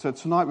So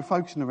tonight we're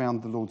focusing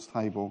around the Lord's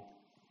table,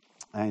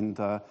 and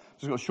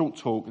just got a short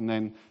talk, and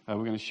then we're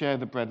going to share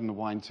the bread and the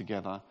wine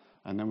together,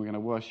 and then we're going to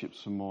worship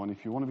some more. And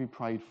if you want to be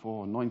prayed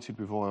for, anointed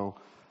with oil,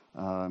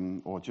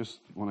 or just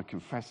want to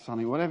confess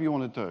something, whatever you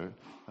want to do,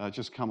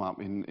 just come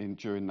up in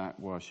during that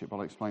worship.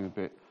 I'll explain a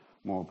bit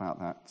more about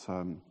that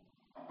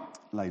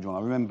later on. I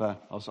remember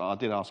I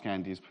did ask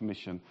Andy his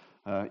permission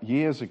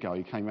years ago.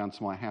 He came round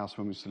to my house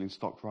when we were still in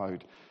Stock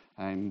Road,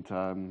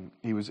 and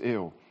he was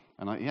ill.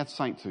 And he had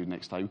something to do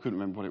next day. We couldn't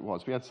remember what it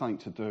was. We had something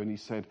to do, and he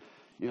said,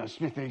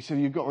 Smith, he said,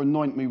 you've got to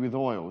anoint me with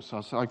oil. So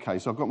I said, okay.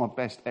 So I've got my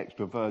best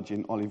extra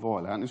virgin olive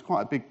oil out, and it's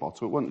quite a big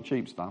bottle. It wasn't the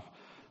cheap stuff.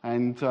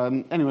 And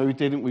anyway, we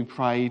did it. We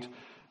prayed.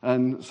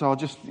 And so I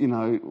just,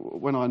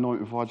 when I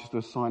anoint with oil, I just do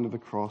a sign of the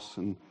cross,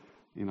 and,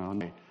 in the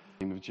name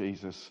of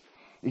Jesus.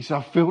 He said,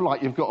 I feel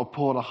like you've got to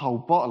pour the whole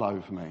bottle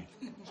over me.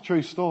 It's a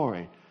true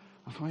story.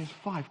 I thought, it's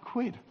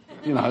 £5,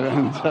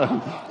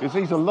 and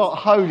he's a lot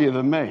holier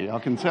than me, I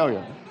can tell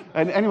you.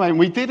 And anyway,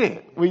 we did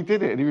it.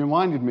 And he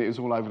reminded me it was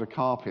all over the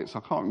carpets. I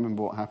can't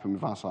remember what happened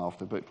with us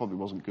after, but it probably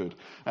wasn't good.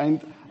 And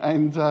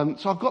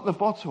so I got the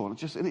bottle,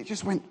 and it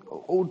just went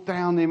all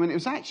down him, and it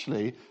was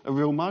actually a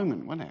real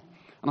moment, wasn't it?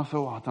 And I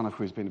thought, I don't know if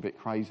he was being a bit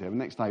crazy. The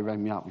next day he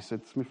rang me up. He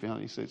said, Smithy,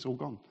 he said, it's all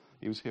gone.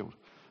 He was healed.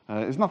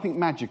 There's nothing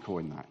magical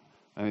in that.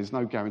 And there's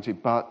no guarantee.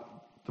 But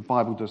the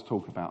Bible does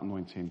talk about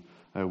anointing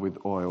with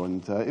oil,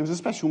 and it was a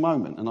special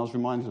moment, and I was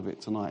reminded of it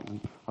tonight, and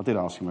I did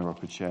ask him whether I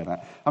could share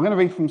that. I'm going to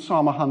read from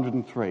Psalm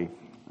 103,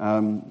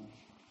 and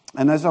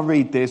as I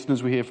read this, and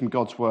as we hear from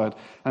God's word,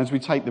 and as we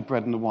take the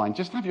bread and the wine,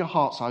 just have your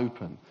hearts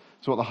open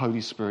to what the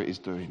Holy Spirit is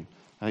doing.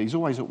 He's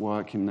always at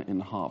work in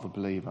the heart of a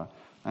believer,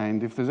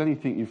 and if there's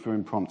anything you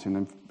feel prompting,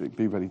 then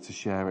be ready to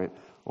share it,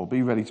 or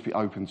be ready to be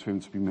open to him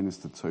to be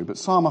ministered to. But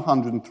Psalm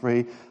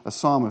 103, a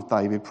psalm of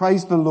David.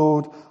 Praise the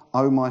Lord,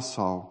 O my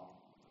soul.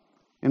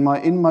 In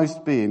my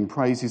inmost being,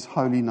 praise his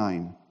holy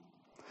name.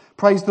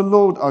 Praise the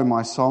Lord, O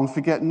my soul, and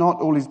forget not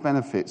all his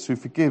benefits, who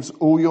forgives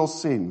all your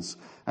sins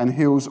and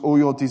heals all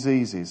your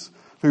diseases,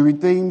 who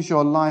redeems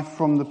your life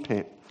from the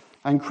pit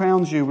and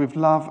crowns you with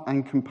love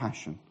and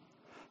compassion,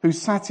 who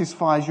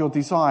satisfies your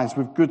desires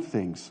with good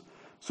things,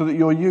 so that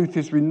your youth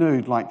is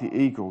renewed like the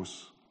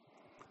eagles.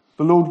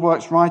 The Lord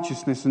works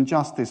righteousness and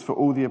justice for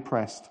all the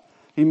oppressed.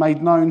 He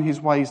made known his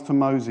ways to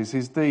Moses,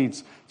 his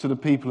deeds to the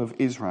people of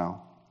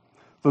Israel.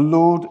 The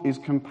Lord is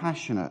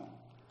compassionate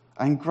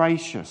and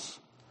gracious,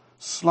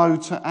 slow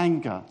to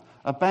anger,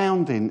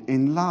 abounding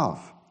in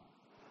love.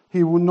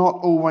 He will not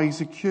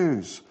always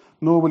accuse,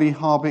 nor will he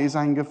harbour his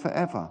anger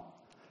forever.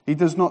 He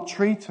does not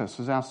treat us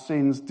as our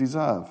sins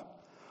deserve,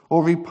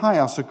 or repay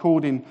us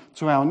according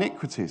to our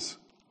iniquities.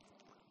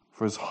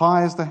 For as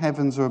high as the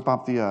heavens are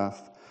above the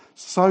earth,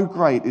 so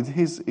great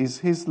is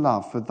his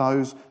love for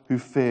those who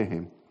fear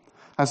him.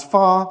 As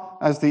far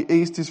as the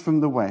east is from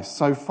the west,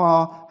 so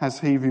far has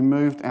he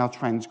removed our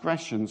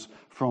transgressions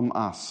from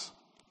us.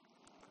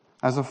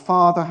 As a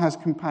father has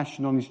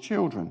compassion on his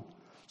children,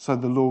 so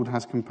the Lord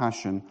has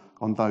compassion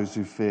on those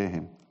who fear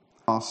him.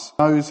 Us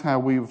knows how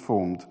we were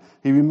formed.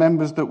 He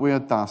remembers that we are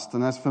dust,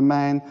 and as for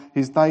man,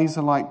 his days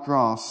are like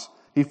grass.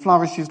 He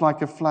flourishes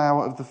like a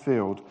flower of the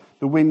field.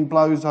 The wind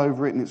blows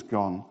over it and it's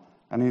gone,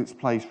 and in its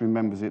place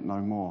remembers it no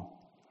more.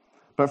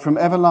 But from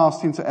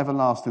everlasting to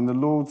everlasting, the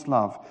Lord's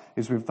love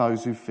is with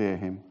those who fear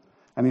him,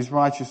 and his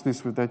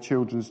righteousness with their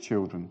children's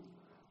children,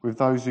 with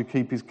those who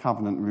keep his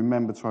covenant and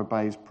remember to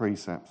obey his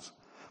precepts.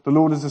 The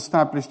Lord has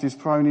established his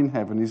throne in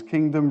heaven. His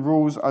kingdom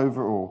rules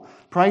over all.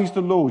 Praise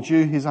the Lord,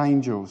 you his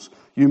angels,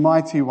 you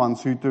mighty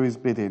ones who do his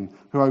bidding,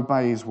 who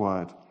obey his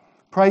word.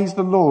 Praise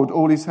the Lord,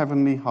 all his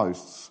heavenly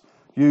hosts,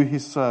 you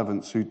his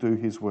servants who do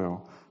his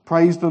will.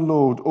 Praise the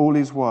Lord, all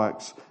his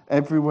works,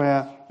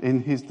 everywhere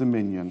in his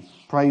dominion.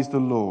 Praise the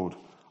Lord,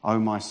 O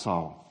my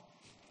soul.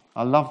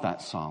 I love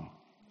that psalm.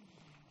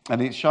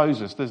 And it shows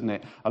us, doesn't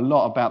it, a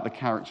lot about the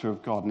character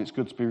of God. And it's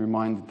good to be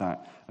reminded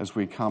that as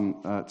we come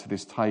to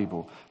this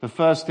table. The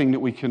first thing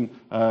that we can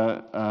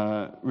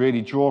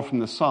really draw from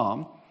the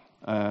psalm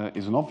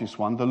is an obvious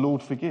one. The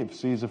Lord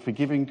forgives. He is a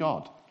forgiving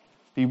God.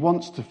 He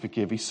wants to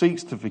forgive. He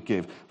seeks to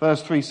forgive.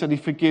 Verse 3 said he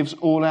forgives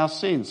all our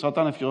sins. So I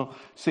don't know if you're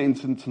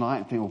sitting tonight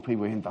and think,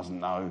 people here doesn't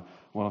know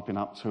what I've been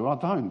up to. I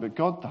don't, but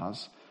God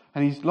does.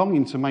 And he's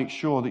longing to make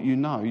sure that you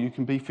know you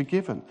can be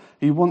forgiven.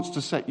 He wants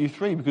to set you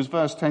free, because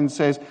verse 10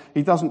 says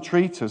he doesn't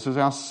treat us as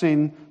our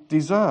sin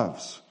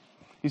deserves.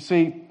 You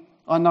see,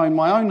 I know in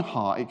my own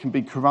heart it can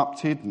be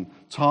corrupted and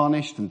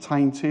tarnished and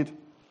tainted,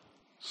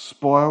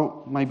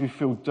 spoiled, maybe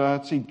feel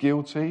dirty,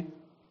 guilty.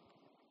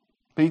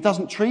 But he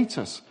doesn't treat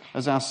us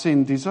as our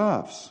sin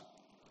deserves.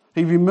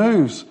 He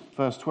removes,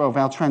 verse 12,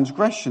 our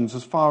transgressions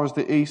as far as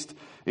the east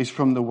is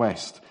from the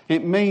west.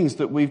 It means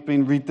that we've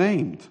been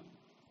redeemed.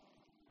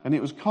 And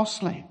it was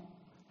costly.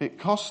 It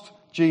cost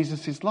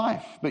Jesus his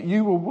life, but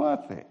you were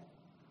worth it.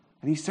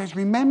 And he says,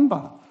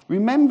 remember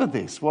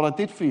this, what I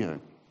did for you.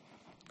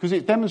 Because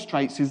it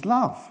demonstrates his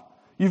love.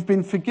 You've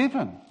been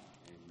forgiven.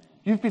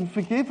 You've been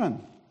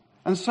forgiven.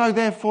 And so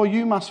therefore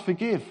you must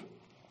forgive.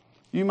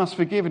 You must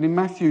forgive. And in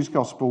Matthew's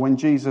gospel, when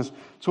Jesus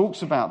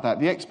talks about that,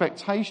 the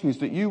expectation is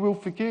that you will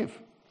forgive.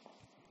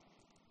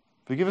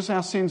 Forgive us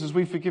our sins as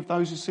we forgive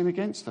those who sin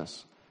against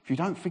us. If you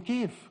don't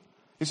forgive,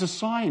 it's a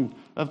sign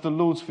of the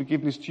Lord's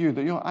forgiveness to you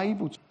that you're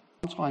able to.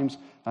 Sometimes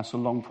that's a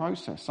long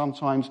process.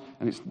 Sometimes,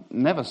 and it's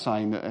never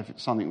saying that if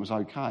something was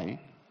okay,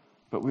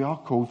 but we are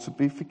called to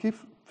be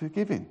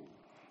forgiving.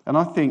 And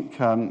I think,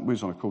 we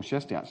was on a course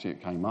yesterday actually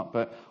it came up,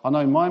 but I know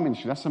in my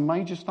ministry that's a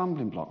major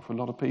stumbling block for a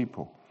lot of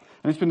people.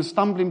 And it's been a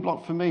stumbling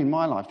block for me in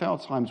my life. There are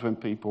times when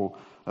people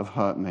have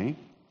hurt me,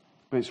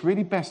 but it's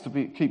really best to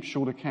keep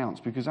short accounts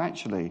because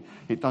actually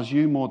it does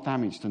you more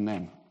damage than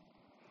them.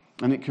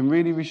 And it can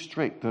really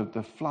restrict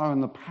the flow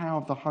and the power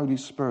of the Holy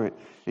Spirit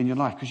in your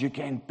life because you're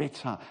getting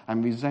bitter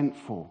and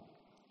resentful.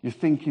 You're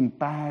thinking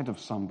bad of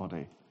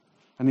somebody.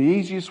 And the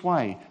easiest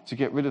way to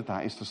get rid of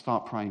that is to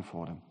start praying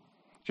for them.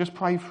 Just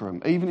pray for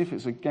them, even if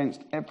it's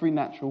against every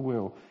natural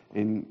will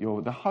in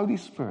the Holy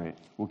Spirit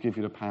will give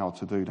you the power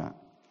to do that.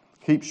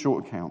 Keep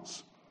short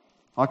accounts.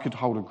 I could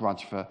hold a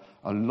grudge for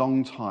a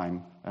long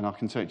time, and I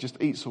can tell you, it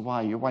just eats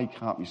away. You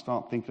wake up, you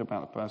start thinking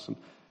about the person.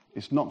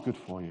 It's not good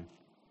for you.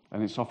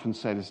 And it's often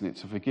said, isn't it,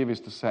 to forgive is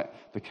to set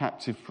the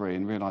captive free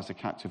and realise the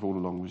captive all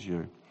along was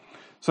you.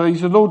 So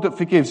he's the Lord that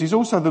forgives. He's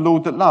also the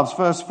Lord that loves.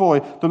 Verse 4,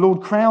 the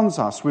Lord crowns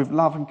us with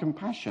love and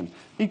compassion.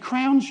 He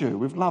crowns you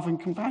with love and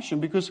compassion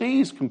because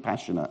he is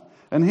compassionate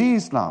and he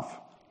is love.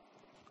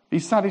 He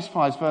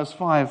satisfies, verse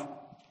 5,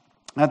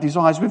 our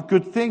desires with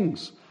good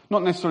things.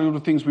 Not necessarily all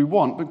the things we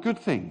want, but good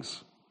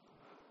things.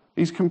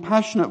 He's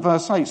compassionate,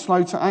 verse 8,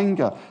 slow to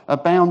anger,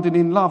 abounding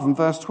in love. And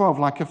verse 12,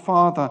 like a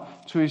father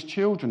to his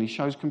children, he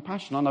shows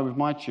compassion. I know with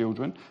my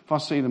children, if I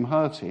see them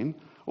hurting,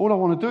 all I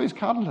want to do is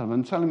cuddle them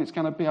and tell them it's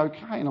going to be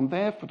okay and I'm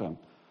there for them.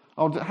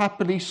 I'll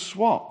happily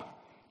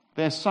swap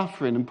their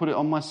suffering and put it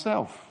on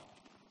myself.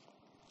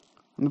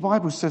 And the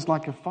Bible says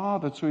like a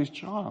father to his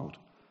child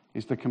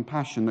is the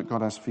compassion that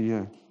God has for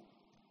you.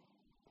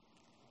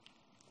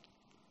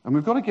 And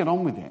we've got to get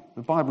on with it.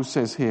 The Bible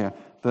says here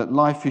that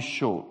life is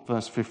short,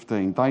 verse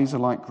 15. Days are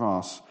like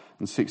grass.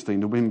 And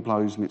 16, the wind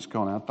blows and it's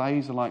gone. Our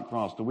days are like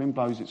grass. The wind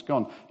blows, it's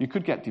gone. You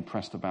could get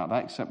depressed about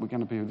that, except we're going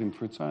to be with him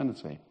for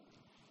eternity.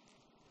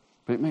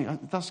 But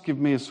it does give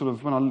me a sort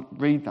of, when I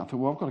read that, I thought,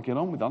 well, I've got to get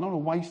on with it. I don't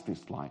want to waste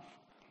this life,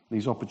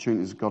 these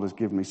opportunities that God has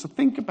given me. So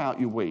think about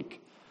your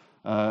week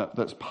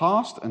that's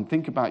past and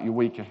think about your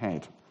week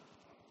ahead.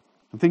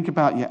 And think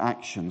about your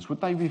actions.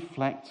 Would they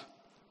reflect?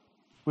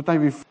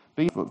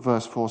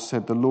 Verse 4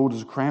 said, the Lord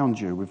has crowned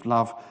you with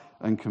love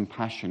and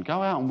compassion.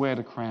 Go out and wear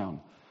the crown.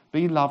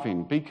 Be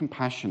loving, be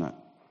compassionate,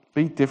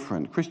 be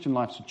different. Christian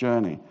life's a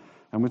journey.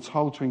 And we're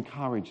told to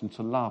encourage and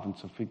to love and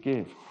to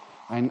forgive.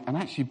 And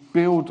actually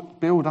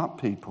build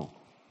up people.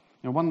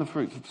 You know, one of the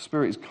fruits of the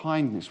Spirit is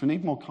kindness. We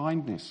need more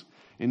kindness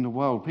in the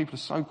world. People are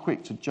so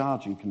quick to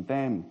judge and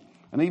condemn.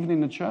 And even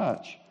in the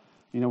church,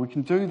 you know, we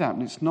can do that,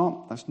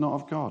 but that's not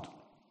of God.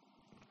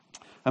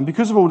 And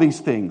because of all these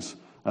things,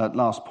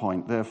 last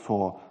point,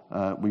 therefore,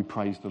 we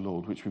praise the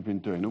Lord, which we've been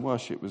doing. The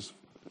worship was,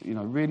 you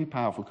know, really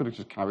powerful. Could have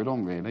just carried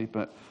on, really,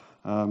 but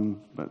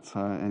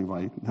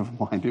anyway, never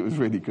mind. It was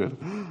really good.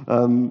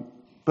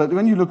 But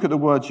when you look at the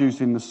words used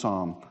in the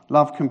psalm,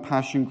 love,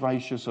 compassion,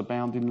 gracious,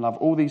 abound in love,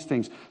 all these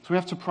things. So we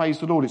have to praise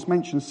the Lord. It's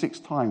mentioned 6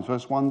 times,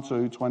 verse 1,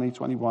 2, 20,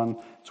 21,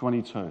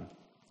 22.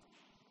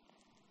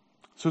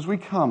 So as we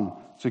come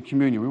to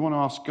communion, we want to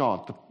ask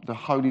God, the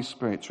Holy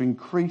Spirit, to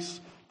increase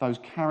those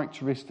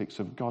characteristics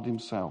of God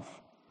himself.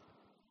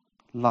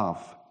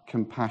 Love,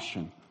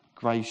 compassion,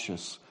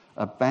 gracious,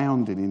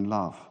 abounding in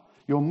love.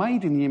 You're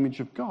made in the image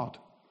of God.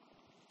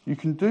 You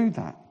can do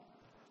that.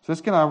 So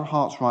let's get our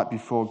hearts right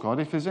before God.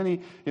 If there's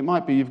any, it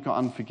might be you've got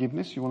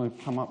unforgiveness. You want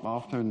to come up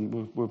after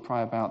and we'll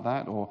pray about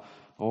that.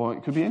 Or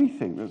it could be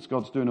anything that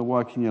God's doing a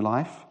work in your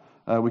life.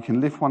 We can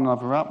lift one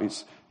another up.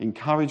 It's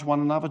encourage one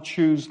another.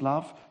 Choose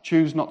love.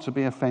 Choose not to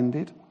be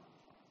offended.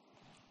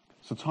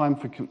 It's a time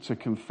to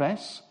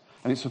confess.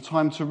 And it's a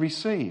time to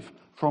receive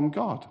from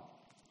God,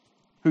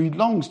 who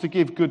longs to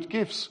give good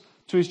gifts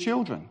to his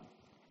children.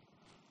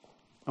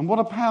 And what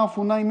a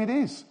powerful name it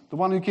is, the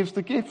one who gives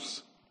the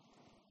gifts.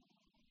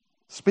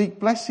 Speak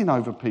blessing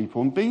over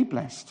people and be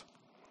blessed.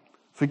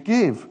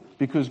 Forgive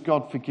because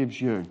God forgives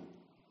you.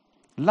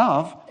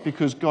 Love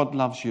because God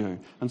loves you.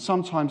 And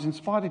sometimes in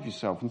spite of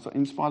yourself, and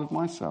in spite of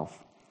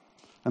myself.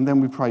 And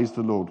then we praise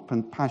the Lord.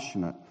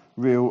 Passionate,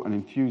 real and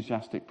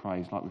enthusiastic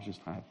praise like we've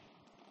just had.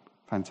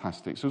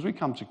 Fantastic. So as we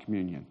come to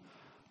communion,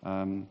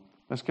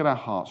 let's get our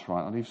hearts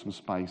right. I'll leave some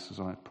space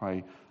as I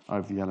pray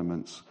over the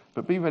elements.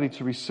 But be ready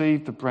to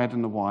receive the bread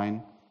and the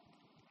wine.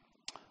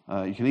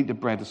 You can eat the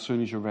bread as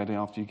soon as you're ready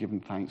after you've given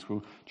thanks.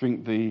 We'll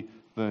drink the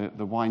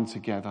wine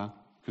together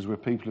because we're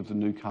people of the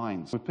new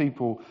kinds. We're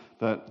people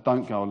that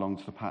don't go along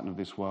to the pattern of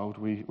this world.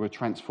 We're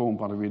transformed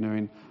by the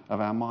renewing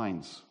of our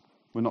minds.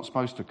 We're not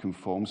supposed to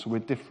conform, so we're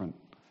different.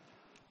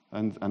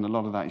 And a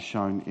lot of that is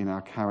shown in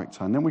our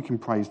character. And then we can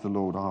praise the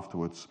Lord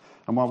afterwards.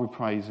 And while we're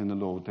praising the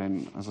Lord,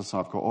 then, as I say,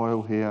 I've got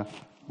oil here.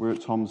 We're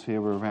at Tom's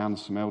here. We're around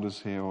some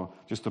elders here, or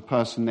just a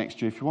person next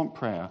to you. If you want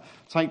prayer,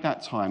 take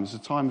that time. It's a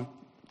time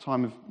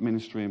of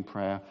ministry and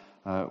prayer.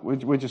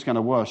 we're just going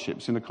to worship.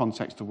 It's in the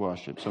context of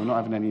worship. So we're not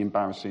having any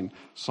embarrassing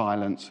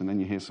silence and then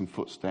you hear some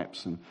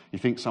footsteps and you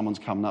think someone's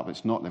coming up.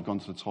 It's not. They've gone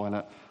to the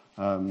toilet.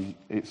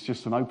 It's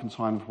just an open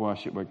time of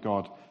worship where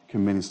God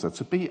can minister.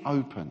 To be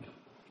open.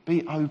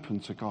 Be open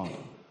to God.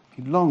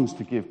 He longs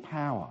to give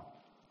power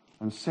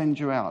and send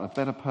you out a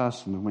better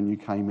person than when you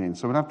came in.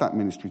 So we'll have that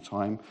ministry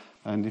time.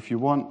 And if you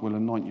want, we'll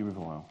anoint you with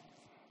oil.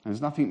 And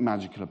there's nothing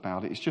magical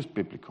about it. It's just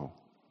biblical.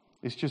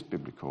 It's just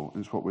biblical.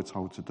 It's what we're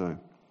told to do.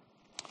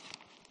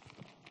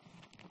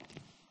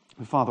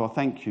 Father, I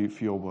thank you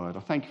for your word. I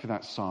thank you for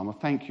that psalm. I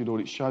thank you,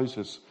 Lord, it shows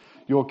us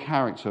your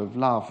character of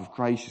love, of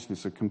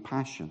graciousness, of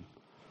compassion.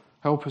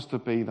 Help us to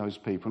be those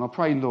people. And I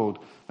pray, Lord,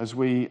 as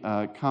we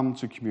come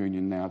to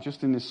communion now,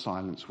 just in this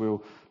silence,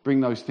 we'll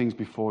bring those things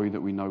before you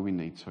that we know we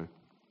need to,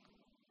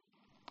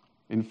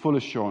 in full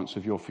assurance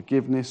of your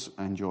forgiveness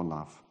and your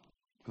love.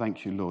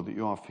 Thank you, Lord, that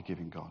you are a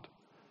forgiving God.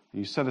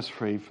 You set us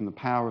free from the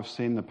power of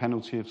sin, the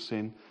penalty of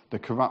sin, the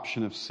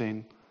corruption of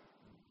sin.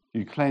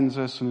 You cleanse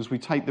us, and as we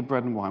take the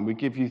bread and wine, we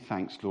give you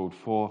thanks, Lord,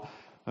 for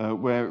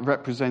where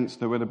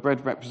the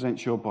bread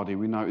represents your body,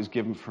 we know it was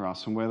given for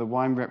us, and where the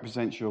wine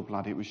represents your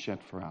blood, it was shed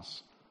for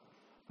us.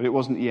 But it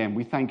wasn't the end.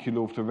 We thank you,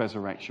 Lord, for the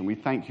resurrection. We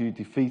thank you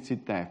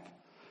defeated death,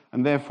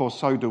 and therefore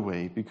so do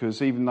we,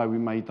 because even though we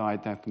may die a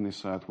death on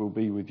this earth, we'll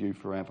be with you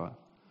forever.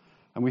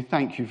 And we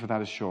thank you for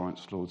that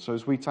assurance, Lord. So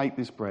as we take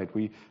this bread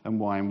and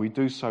wine, we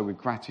do so with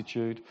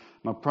gratitude.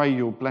 And I pray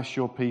you'll bless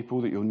your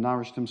people, that you'll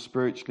nourish them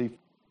spiritually,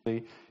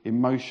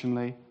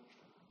 emotionally.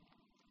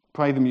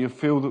 Pray them you'll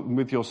fill them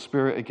with your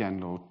spirit again,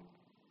 Lord,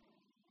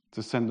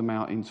 to send them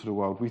out into the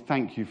world. We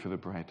thank you for the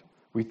bread.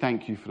 We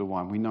thank you for the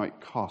wine. We know it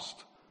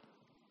cost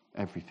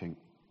everything.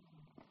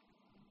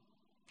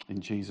 In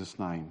Jesus'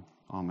 name,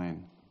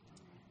 amen.